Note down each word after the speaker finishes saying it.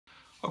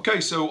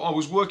Okay, so I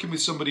was working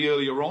with somebody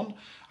earlier on,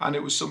 and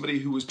it was somebody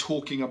who was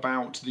talking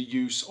about the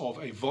use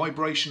of a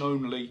vibration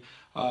only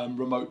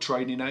remote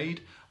training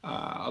aid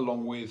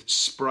along with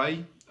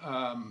spray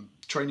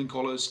training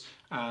collars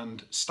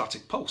and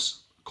static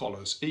pulse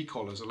collars,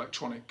 e-collars,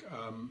 electronic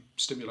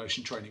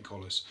stimulation training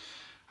collars.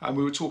 And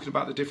we were talking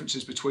about the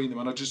differences between them,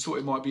 and I just thought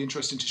it might be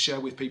interesting to share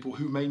with people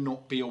who may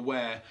not be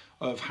aware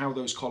of how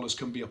those collars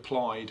can be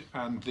applied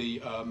and the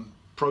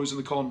pros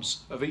and the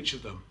cons of each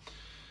of them.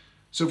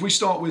 So if we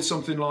start with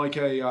something like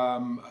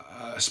a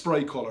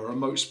spray collar, a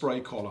remote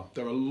spray collar,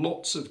 there are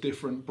lots of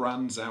different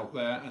brands out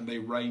there and they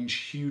range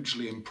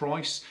hugely in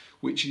price,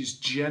 which is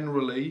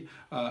generally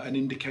an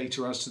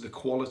indicator as to the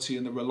quality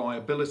and the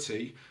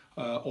reliability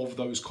of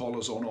those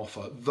collars on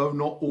offer, though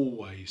not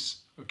always.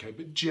 Okay,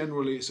 but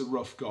generally it's a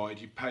rough guide.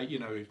 You pay,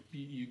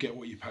 you get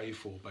what you pay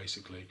for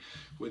basically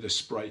with a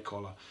spray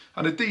collar.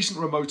 And a decent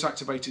remote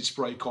activated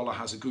spray collar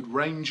has a good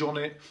range on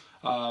it.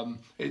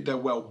 They're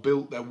well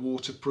built, they're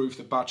waterproof,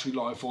 the battery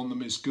life on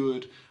them is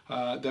good,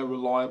 they're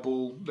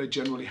reliable, they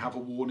generally have a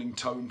warning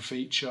tone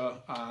feature,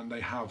 and they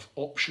have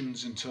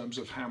options in terms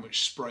of how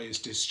much spray is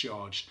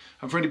discharged.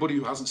 And for anybody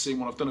who hasn't seen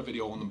one, I've done a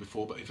video on them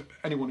before, but if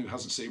anyone who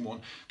hasn't seen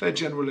one, they're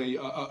generally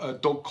a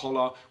dog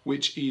collar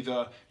which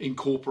either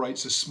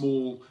incorporates a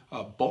small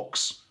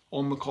box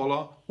on the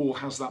collar or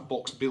has that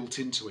box built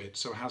into it,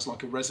 so it has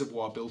like a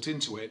reservoir built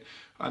into it,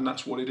 and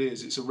that's what it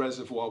is. It's a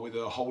reservoir with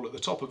a hole at the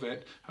top of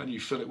it, and you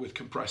fill it with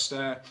compressed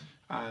air,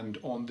 and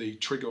on the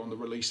trigger on the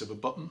release of a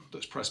button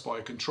that's pressed by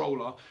a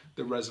controller,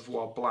 the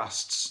reservoir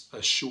blasts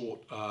a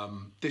short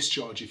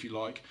discharge, if you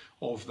like,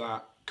 of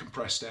that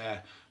compressed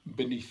air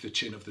beneath the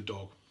chin of the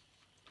dog,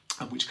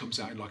 and which comes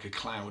out in like a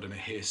cloud and a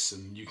hiss,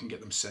 and you can get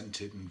them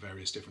scented and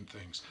various different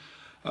things.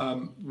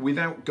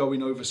 Without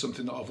going over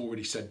something that I've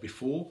already said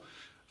before,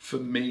 for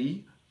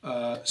me,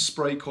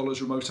 spray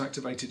collars, remote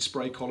activated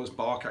spray collars,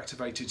 bark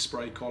activated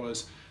spray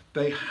collars,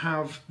 they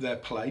have their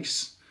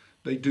place.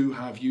 They do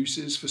have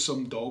uses for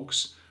some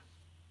dogs,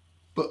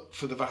 but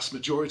for the vast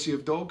majority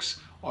of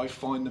dogs, I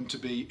find them to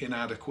be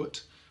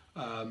inadequate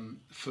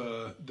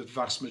for the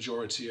vast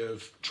majority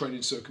of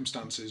training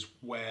circumstances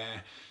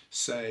where,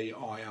 say,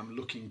 I am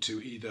looking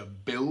to either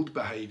build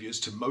behaviours,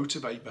 to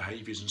motivate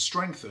behaviours and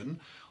strengthen,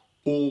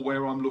 or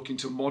where I'm looking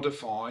to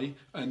modify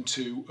and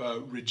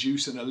to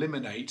reduce and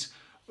eliminate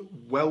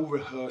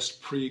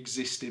well-rehearsed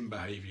pre-existing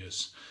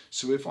behaviours.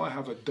 So if I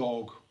have a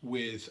dog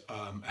with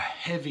a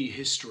heavy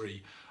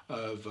history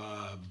of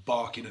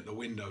barking at the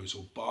windows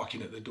or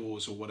barking at the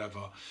doors or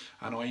whatever,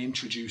 and I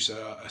introduce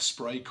a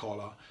spray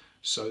collar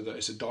so that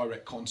it's a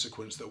direct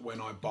consequence that when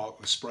I bark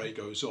the spray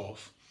goes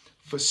off,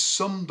 for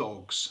some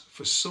dogs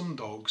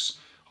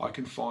I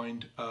can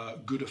find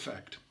good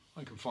effect.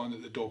 I can find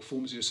that the dog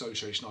forms the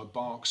association, I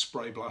bark,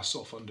 spray blasts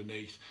off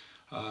underneath,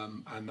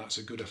 and that's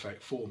a good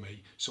effect for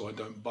me, so I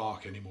don't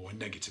bark anymore, a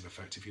negative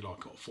effect if you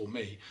like for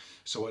me,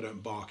 so I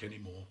don't bark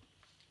anymore.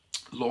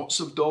 Lots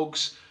of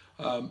dogs,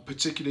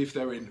 particularly if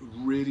they're in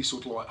really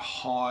sort of like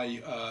high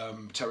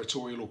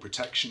territorial or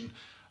protection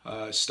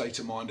state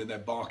of mind and they're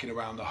barking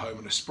around the home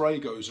and a spray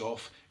goes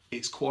off,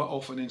 it's quite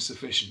often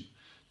insufficient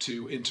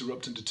to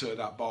interrupt and deter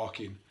that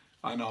barking.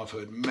 And I've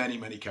heard many,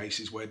 many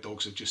cases where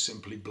dogs have just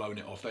simply blown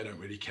it off. They don't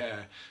really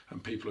care.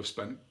 And people have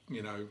spent,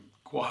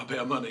 quite a bit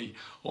of money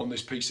on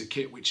this piece of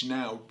kit, which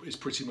now is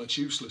pretty much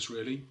useless,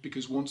 really,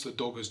 because once the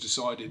dog has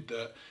decided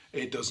that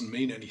it doesn't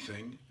mean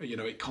anything,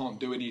 it can't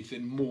do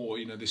anything more,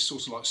 this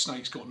sort of like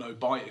snake's got no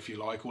bite, if you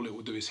like, all it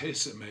will do is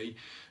hiss at me,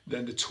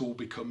 then the tool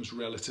becomes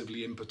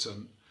relatively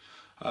impotent.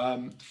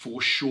 For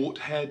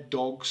short-haired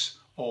dogs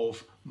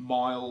of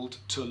mild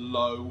to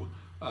low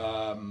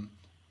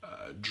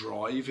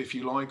drive, if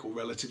you like, or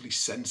relatively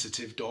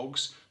sensitive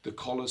dogs, the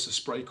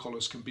spray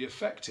collars can be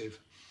effective.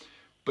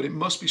 But it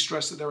must be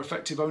stressed that they're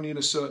effective only in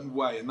a certain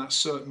way, and that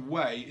certain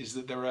way is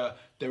that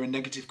they're a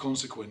negative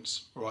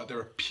consequence, right?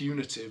 They're a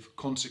punitive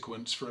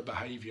consequence for a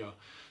behaviour.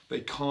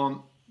 They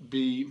can't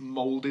be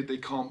moulded, they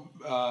can't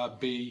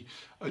be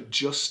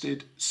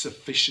adjusted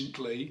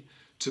sufficiently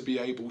to be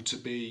able to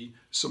be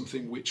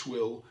something which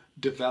will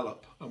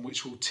develop and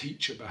which will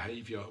teach a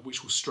behaviour,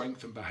 which will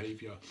strengthen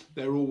behaviour.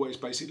 They're always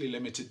basically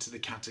limited to the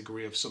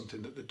category of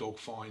something that the dog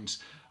finds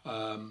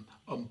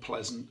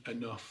unpleasant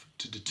enough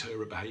to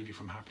deter a behaviour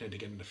from happening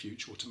again in the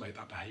future, or to make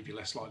that behaviour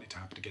less likely to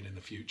happen again in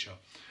the future.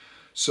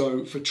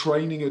 So for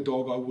training a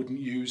dog, I wouldn't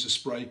use a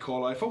spray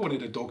collar. If I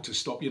wanted a dog to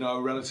stop,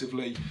 a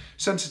relatively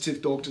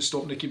sensitive dog to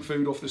stop nicking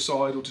food off the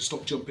side, or to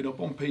stop jumping up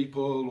on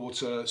people, or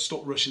to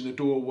stop rushing the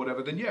door or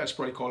whatever, then yeah, a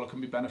spray collar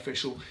can be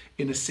beneficial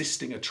in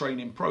assisting a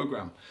training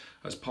program,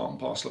 as part and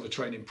parcel of a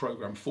training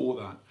program for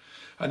that.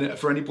 And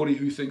for anybody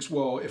who thinks,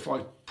 well, if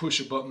I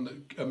push a button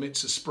that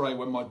emits a spray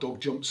when my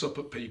dog jumps up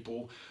at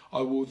people,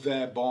 I will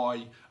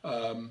thereby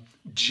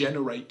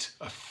generate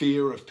a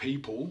fear of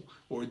people,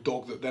 or a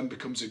dog that then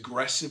becomes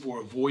aggressive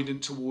or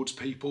avoidant towards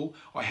people.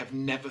 I have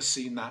never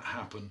seen that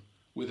happen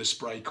with a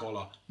spray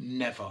collar,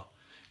 never.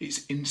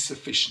 It's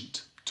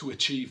insufficient to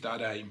achieve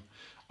that aim.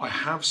 I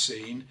have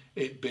seen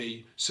it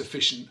be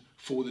sufficient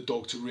for the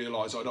dog to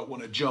realise I don't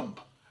want to jump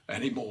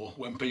anymore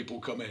when people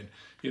come in.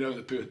 You know,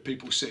 the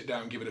people sit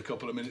down, give it a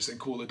couple of minutes, then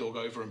call the dog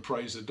over and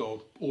praise the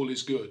dog. All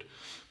is good.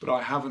 But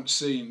I haven't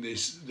seen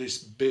this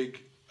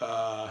big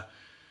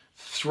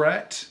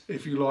threat,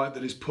 if you like,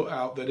 that is put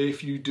out that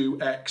if you do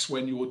X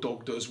when your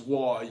dog does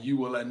Y, you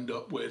will end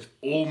up with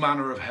all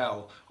manner of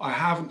hell. I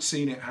haven't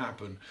seen it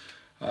happen.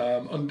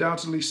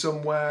 Undoubtedly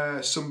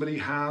somewhere somebody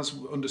has,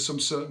 under some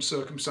certain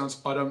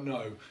circumstance, I don't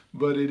know,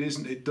 but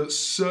it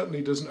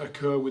certainly doesn't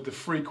occur with the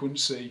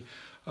frequency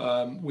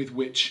with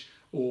which,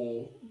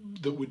 or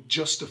that would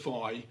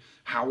justify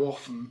how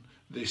often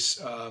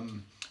this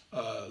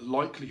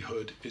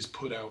likelihood is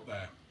put out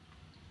there.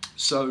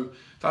 So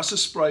that's a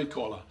spray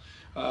collar.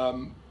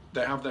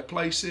 They have their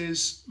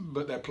places,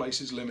 but their place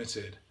is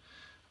limited.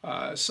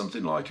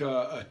 Something like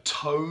a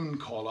tone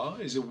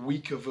collar is a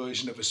weaker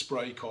version of a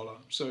spray collar.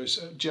 So it's,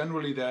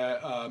 generally they're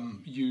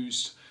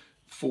used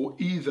for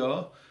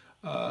either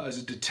as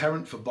a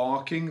deterrent for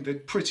barking. They're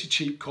pretty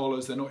cheap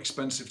collars, they're not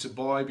expensive to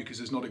buy because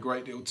there's not a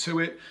great deal to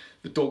it.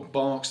 The dog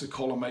barks, the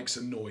collar makes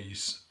a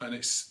noise, and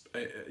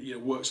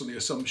it works on the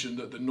assumption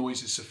that the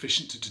noise is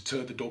sufficient to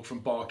deter the dog from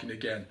barking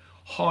again.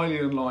 Highly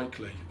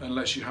unlikely,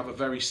 unless you have a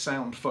very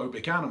sound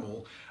phobic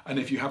animal. And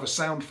if you have a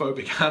sound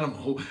phobic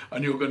animal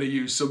and you're going to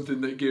use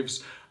something that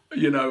gives,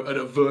 you know, an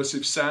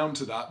aversive sound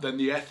to that, then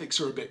the ethics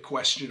are a bit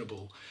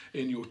questionable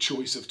in your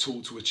choice of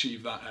tool to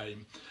achieve that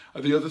aim.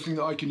 The other thing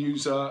that I can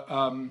use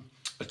a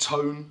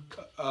tone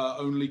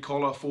only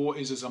collar for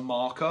is as a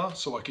marker,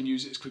 so I can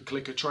use it as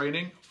clicker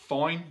training.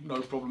 Fine, no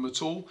problem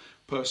at all.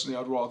 Personally,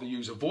 I'd rather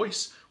use a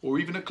voice or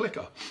even a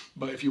clicker.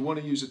 But if you want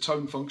to use a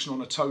tone function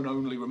on a tone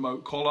only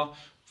remote collar,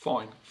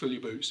 fine, fill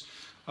your boots.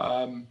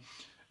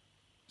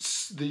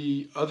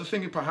 The other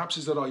thing perhaps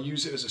is that I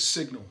use it as a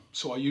signal.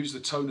 So I use the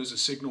tone as a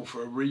signal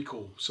for a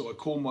recall. So I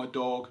call my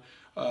dog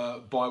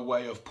by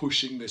way of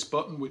pushing this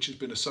button, which has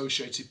been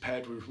associated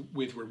paired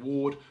with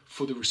reward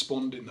for the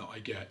responding that I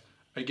get.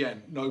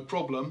 Again, no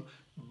problem,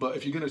 but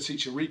if you're going to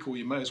teach a recall,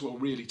 you may as well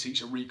really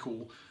teach a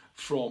recall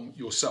from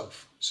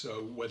yourself.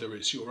 So whether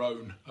it's your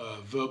own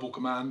verbal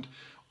command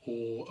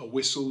or a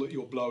whistle that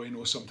you're blowing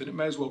or something, it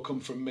may as well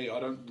come from me. I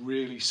don't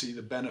really see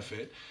the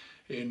benefit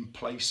in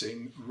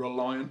placing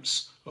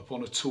reliance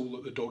upon a tool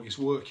that the dog is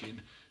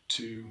working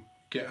to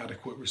get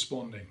adequate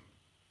responding.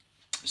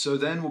 So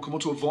then we'll come on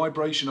to a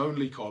vibration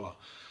only collar,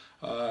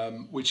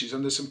 which is,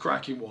 and there's some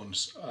cracking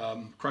ones.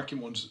 Cracking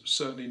ones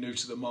certainly new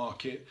to the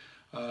market.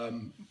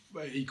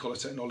 E-collar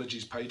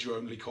Technologies, pager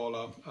only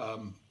collar,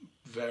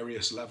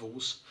 various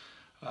levels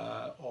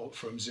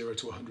from 0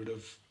 to 100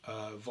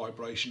 of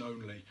vibration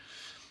only.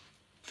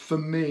 For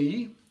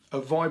me, a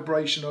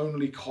vibration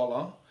only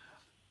collar,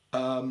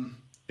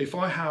 if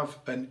I have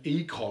an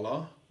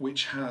e-collar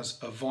which has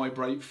a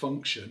vibrate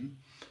function,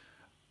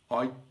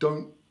 I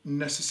don't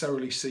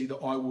necessarily see that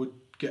I would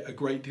get a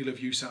great deal of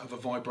use out of a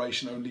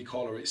vibration only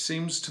collar. It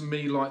seems to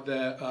me like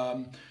they're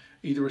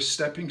either a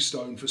stepping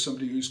stone for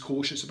somebody who's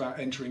cautious about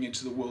entering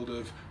into the world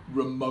of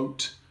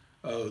remote,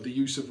 the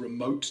use of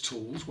remote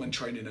tools when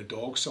training a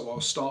dog. So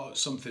I'll start at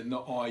something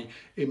that I,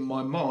 in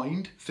my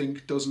mind,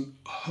 think doesn't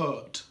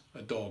hurt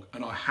a dog.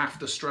 And I have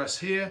to stress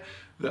here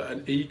that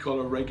an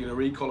e-collar,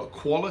 regular e-collar,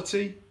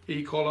 quality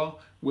e-collar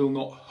will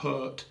not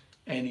hurt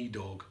any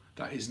dog.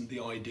 That isn't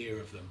the idea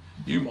of them.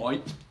 You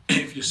might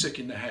if you're sick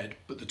in the head,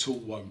 but the tool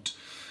won't.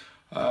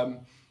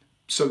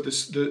 So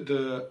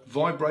the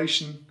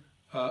vibration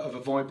of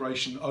a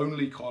vibration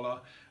only collar,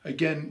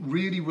 again,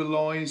 really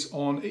relies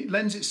on, it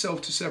lends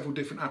itself to several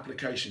different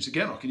applications.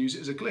 Again, I can use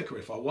it as a clicker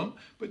if I want,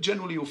 but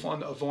generally you'll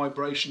find that a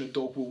vibration a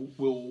dog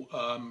will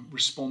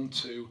respond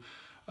to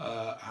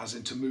as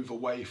in to move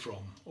away from,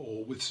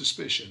 or with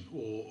suspicion,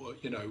 or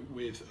you know,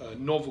 with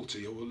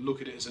novelty, or will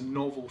look at it as a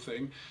novel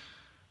thing.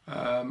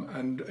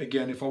 And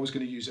again, if I was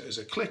going to use it as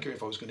a clicker,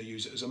 if I was going to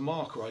use it as a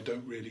marker, I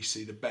don't really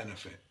see the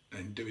benefit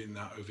in doing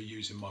that over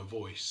using my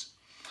voice.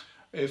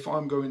 If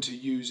I'm going to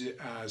use it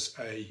as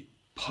a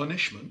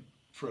punishment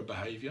for a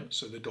behaviour,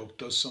 so the dog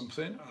does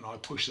something and I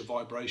push the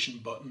vibration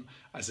button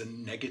as a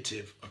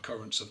negative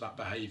occurrence of that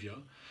behaviour,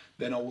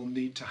 then I will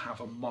need to have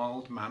a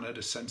mild-mannered,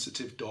 a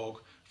sensitive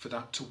dog for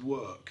that to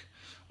work,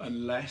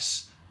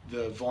 unless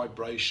the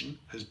vibration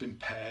has been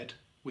paired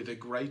with a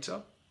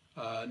greater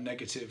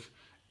negative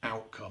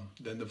outcome.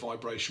 Then the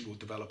vibration will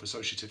develop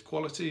associative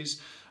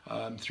qualities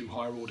through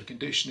higher order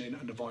conditioning,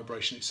 and the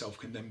vibration itself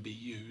can then be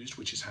used,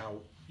 which is how,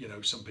 you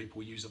know, some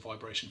people use the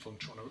vibration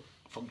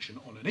function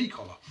on an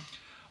e-collar.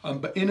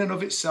 But in and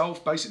of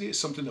itself, basically it's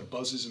something that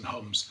buzzes and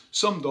hums.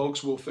 Some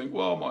dogs will think,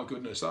 well, my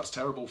goodness, that's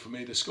terrible for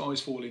me, the sky's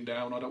falling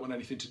down, I don't want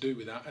anything to do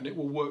with that, and it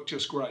will work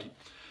just great.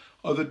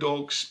 Other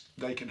dogs,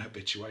 they can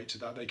habituate to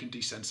that, they can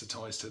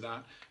desensitize to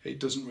that. It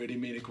doesn't really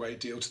mean a great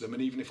deal to them,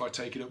 and even if I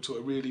take it up to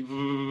a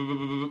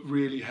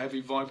really heavy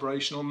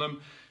vibration on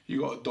them, you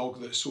got a dog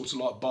that sort of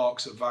like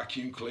barks at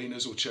vacuum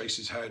cleaners or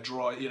chases hair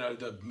dry, you know,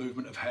 the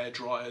movement of hair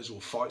dryers,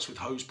 or fights with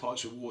hose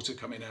pipes with water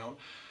coming out.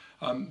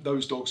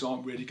 Those dogs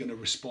aren't really going to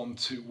respond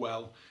too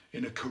well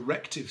in a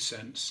corrective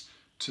sense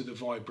to the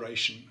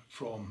vibration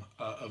from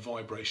a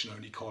vibration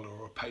only collar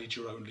or a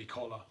pager only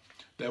collar.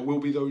 There will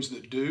be those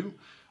that do.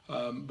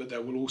 but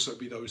there will also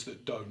be those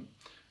that don't.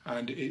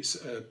 And it's,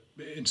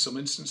 in some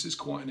instances,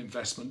 quite an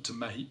investment to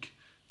make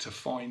to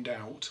find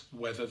out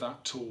whether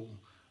that tool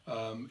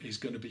is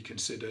going to be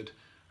considered.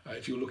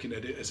 If you're looking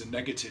at it as a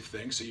negative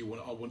thing, so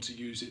I want to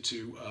use it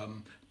to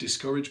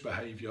discourage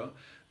behaviour,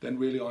 then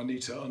really I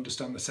need to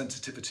understand the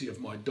sensitivity of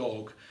my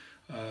dog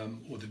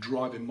or the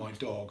drive in my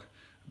dog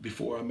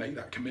before I make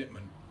that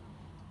commitment.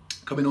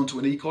 Coming on to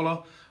an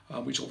e-collar,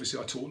 which obviously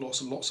I talk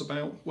lots and lots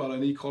about. Well,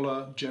 an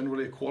e-collar,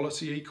 generally a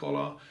quality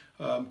e-collar,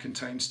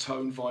 contains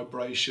tone,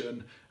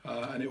 vibration,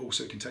 and it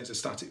also contains a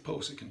static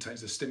pulse. It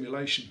contains a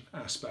stimulation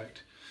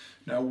aspect.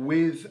 Now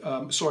with,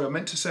 sorry, I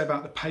meant to say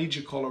about the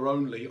pager collar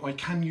only, I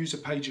can use a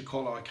pager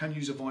collar, I can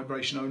use a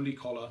vibration only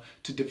collar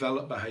to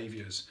develop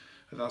behaviours.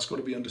 That's got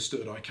to be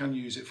understood. I can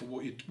use it for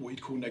what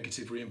you'd call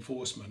negative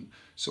reinforcement.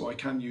 So I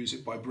can use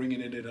it by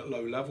bringing it in at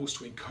low levels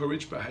to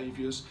encourage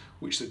behaviours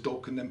which the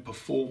dog can then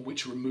perform,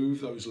 which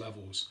remove those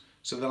levels.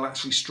 So they'll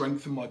actually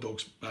strengthen my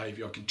dog's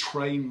behaviour. I can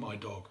train my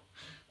dog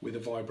with a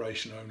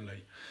vibration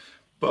only.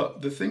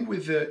 But the thing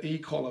with the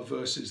e-collar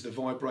versus the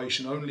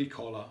vibration only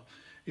collar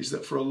is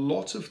that for a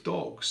lot of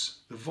dogs,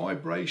 the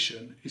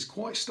vibration is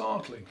quite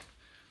startling.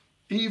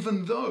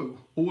 Even though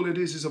all it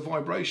is a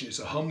vibration, it's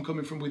a hum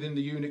coming from within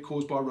the unit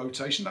caused by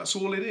rotation, that's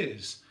all it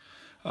is.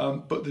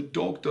 But the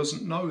dog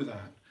doesn't know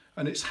that.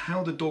 And it's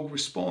how the dog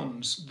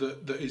responds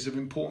that is of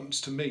importance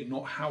to me,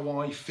 not how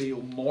I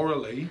feel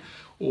morally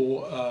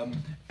or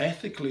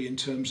ethically in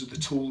terms of the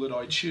tool that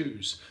I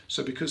choose.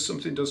 So because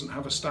something doesn't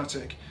have a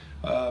static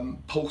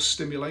pulse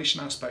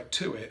stimulation aspect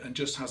to it and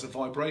just has a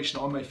vibration,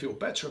 I may feel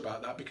better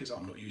about that because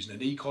I'm not using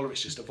an e-collar,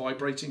 it's just a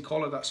vibrating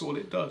collar, that's all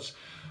it does.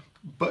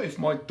 But if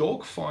my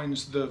dog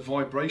finds the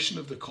vibration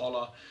of the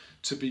collar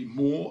to be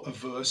more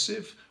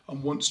aversive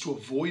and wants to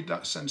avoid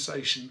that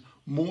sensation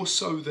more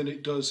so than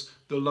it does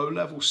the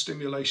low-level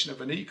stimulation of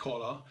an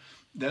e-collar,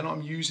 then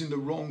I'm using the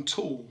wrong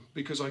tool,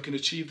 because I can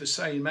achieve the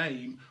same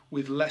aim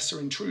with lesser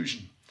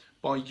intrusion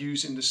by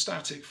using the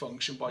static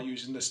function, by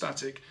using the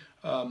static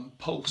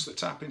pulse, the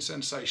tapping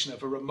sensation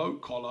of a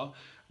remote collar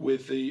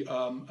with the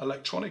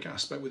electronic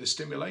aspect, with the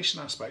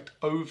stimulation aspect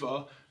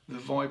over the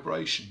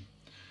vibration.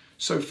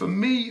 So for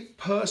me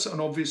personally,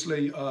 and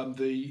obviously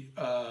the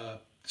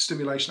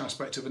stimulation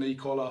aspect of an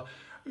e-collar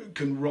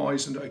can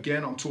rise, and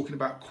again I'm talking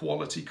about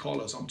quality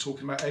collars, I'm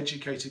talking about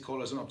educated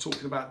collars, and I'm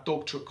talking about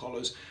dog truck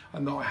collars,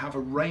 and that I have a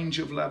range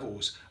of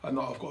levels and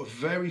that I've got a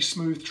very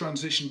smooth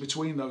transition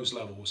between those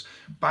levels,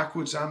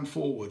 backwards and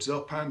forwards,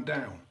 up and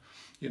down.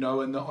 You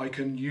know, and that I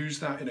can use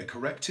that in a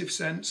corrective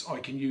sense, I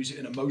can use it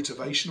in a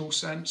motivational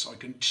sense, I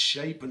can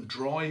shape and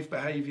drive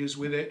behaviours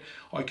with it,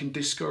 I can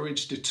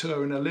discourage,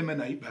 deter and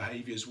eliminate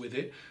behaviours with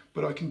it,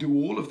 but I can do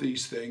all of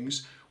these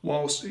things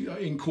whilst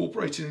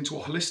incorporating into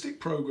a holistic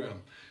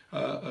program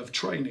of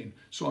training.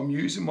 So I'm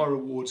using my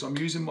rewards, I'm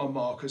using my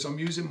markers, I'm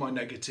using my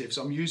negatives,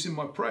 I'm using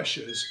my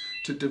pressures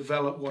to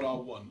develop what I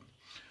want.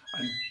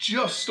 And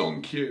just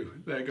on cue,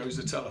 there goes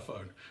the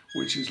telephone,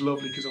 which is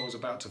lovely because I was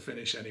about to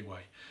finish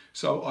anyway.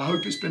 So I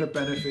hope it's been a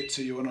benefit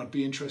to you, and I'd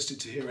be interested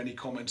to hear any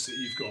comments that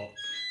you've got.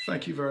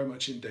 Thank you very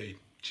much indeed.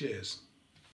 Cheers.